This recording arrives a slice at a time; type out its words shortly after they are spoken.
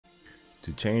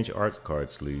To change art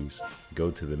card sleeves,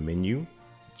 go to the menu,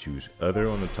 choose Other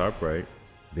on the top right,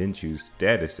 then choose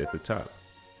Status at the top.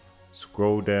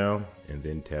 Scroll down and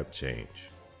then tap Change.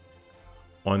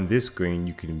 On this screen,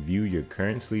 you can view your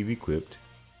current sleeve equipped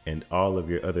and all of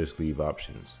your other sleeve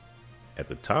options. At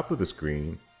the top of the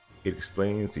screen, it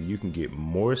explains that you can get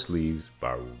more sleeves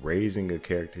by raising a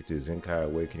character to Zenkai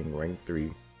Awakening rank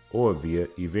 3 or via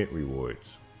event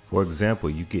rewards. For example,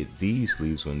 you get these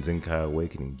sleeves when Zenkai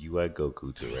Awakening UI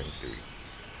Goku to rank 3.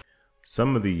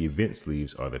 Some of the event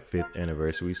sleeves are the 5th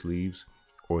anniversary sleeves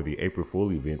or the April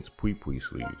Fool events Pui Pui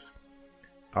sleeves.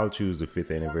 I'll choose the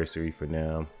 5th anniversary for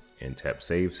now and tap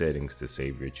Save Settings to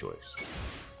save your choice.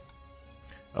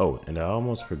 Oh, and I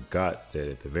almost forgot that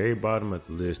at the very bottom of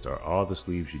the list are all the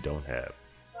sleeves you don't have.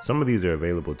 Some of these are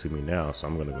available to me now, so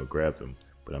I'm going to go grab them,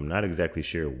 but I'm not exactly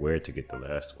sure where to get the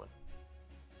last one.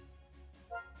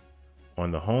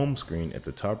 On the home screen at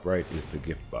the top right is the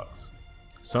gift box.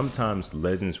 Sometimes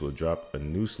Legends will drop a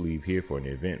new sleeve here for an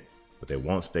event, but they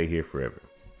won't stay here forever.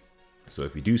 So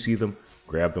if you do see them,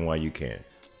 grab them while you can.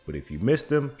 But if you miss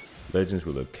them, Legends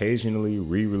will occasionally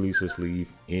re-release a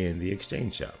sleeve in the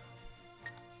exchange shop.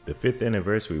 The 5th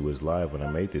anniversary was live when I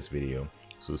made this video,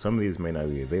 so some of these may not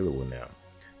be available now,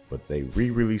 but they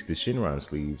re-released the Shinron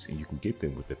sleeves and you can get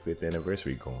them with the 5th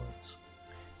anniversary coins.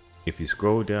 If you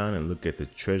scroll down and look at the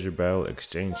Treasure Battle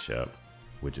exchange shop,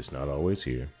 which is not always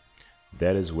here,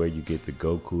 that is where you get the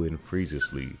Goku and Frieza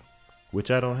sleeve,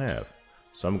 which I don't have,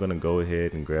 so I'm going to go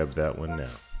ahead and grab that one now.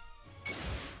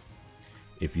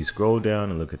 If you scroll down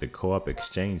and look at the Co-op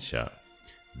exchange shop,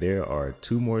 there are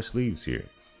 2 more sleeves here.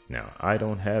 Now, I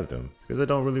don't have them because I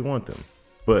don't really want them,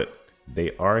 but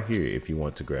they are here if you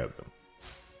want to grab them.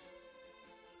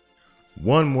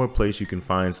 One more place you can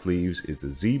find sleeves is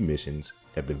the Z missions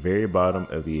at the very bottom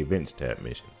of the Events tab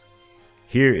missions.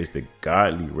 Here is the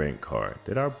Godly rank card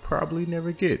that I'll probably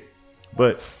never get,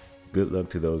 but good luck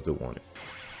to those that want it.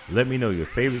 Let me know your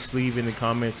favorite sleeve in the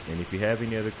comments, and if you have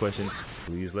any other questions,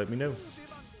 please let me know.